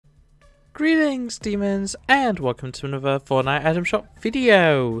Greetings, demons, and welcome to another Fortnite item shop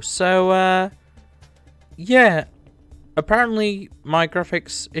video. So, yeah, apparently my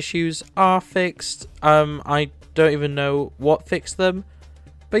graphics issues are fixed. I don't even know what fixed them,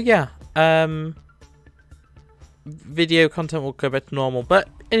 but yeah, video content will go back to normal. But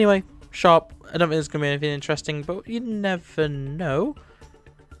anyway, shop, I don't think there's gonna be anything interesting, but you never know.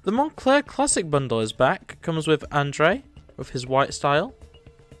 The Moncler Classic Bundle is back. Comes with Andre with his white style.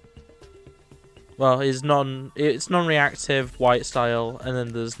 Well, it's non-reactive white style, and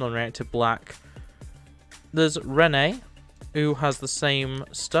then there's non-reactive black. There's Rene, who has the same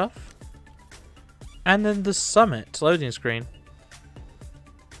stuff. And then the Summit loading screen.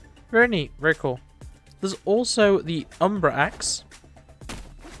 Very neat, very cool. There's also the RabbitWithAxe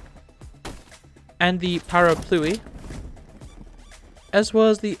and the Parapluie, as well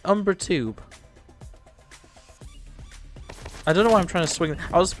as the Umbra Tube. I don't know why I'm trying to swing.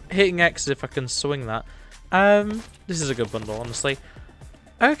 I was hitting X if I can swing that. This is a good bundle, honestly.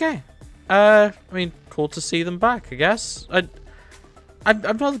 Okay. I mean, cool to see them back, I guess. I'm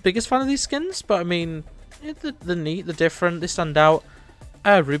not the biggest fan of these skins, but I mean, they're neat, they're different, they stand out.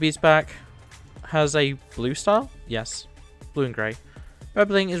 Ruby's back. Has a blue style? Yes. Blue and grey. Red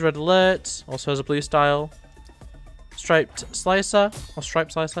Bling is Red Alert. Also has a blue style. Striped Slicer. Or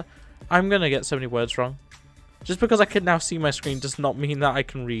Striped Slicer. I'm gonna get so many words wrong. Just because I can now see my screen does not mean that I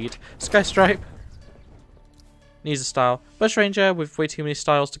can read. Sky Stripe needs a style. Bush Ranger with way too many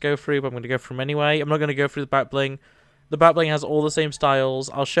styles to go through, but I'm going to go through them anyway. I'm not going to go through the back bling. The back bling has all the same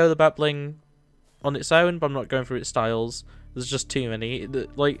styles. I'll show the back bling on its own, but I'm not going through its styles. There's just too many.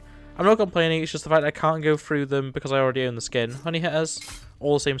 Like, I'm not complaining. It's just the fact that I can't go through them because I already own the skin. Honey Hitters,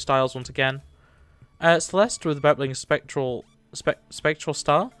 all the same styles once again. Celeste with the back bling spectral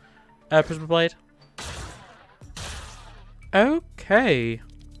star. Prisma Blade. Okay.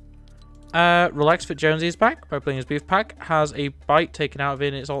 Relax Fit Jonesy is back. By playing his beef pack. Has a bite taken out of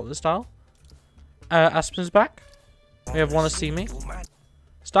it in its alternate style. Aspen's back. We have Wanna See Me.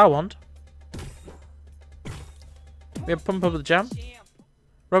 Star Wand. We have Pump Up the Jam.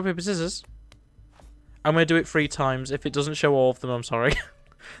 Rock, Paper, Scissors. I'm going to do it 3 times. If it doesn't show all of them, I'm sorry.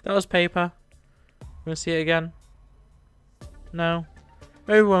 That was Paper. I'm going to see it again. No.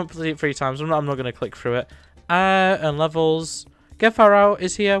 Maybe we won't play it 3 times. I'm not going to click through it. And levels. Get Far Out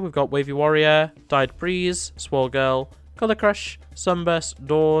is here. We've got Wavy Warrior, Dyed Breeze, Swirl Girl, Color Crush, Sunburst,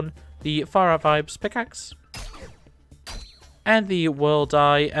 Dawn, the Far Out Vibes Pickaxe, and the World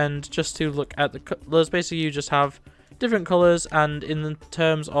Eye. And just to look at the colors, basically you just have different colors, and in the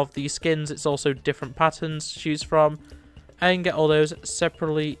terms of the skins, it's also different patterns to choose from. And get all those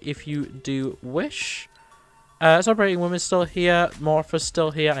separately if you do wish. Celebrating Women's still here. Morpha's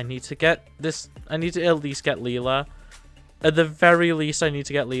still here. I need to get this. I need to at least get Leela. At the very least, I need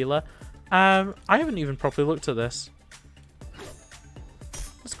to get Leela. I haven't even properly looked at this.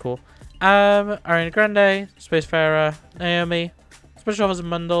 That's cool. Ariana Grande, Spacefarer, Naomi, Special Offers and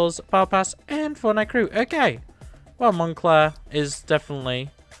Bundles, Power Pass, and Fortnite Crew. Okay. Well, Moncler is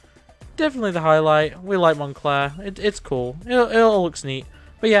definitely the highlight. We like Moncler. It's cool. It all looks neat.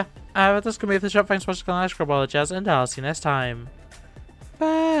 But yeah, that's going to be it for the shop. Thanks for watching, subscribe, all the jazz, and I'll see you next time.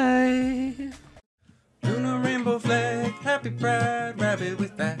 Bye! Lunar rainbow flag, happy pride, rabbit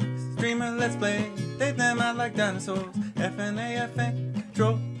with axe. Streamer, let's play, take them out like dinosaurs. FNAFN,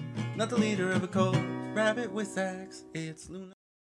 troll, not the leader of a cult. Rabbit with axe, it's Lunar.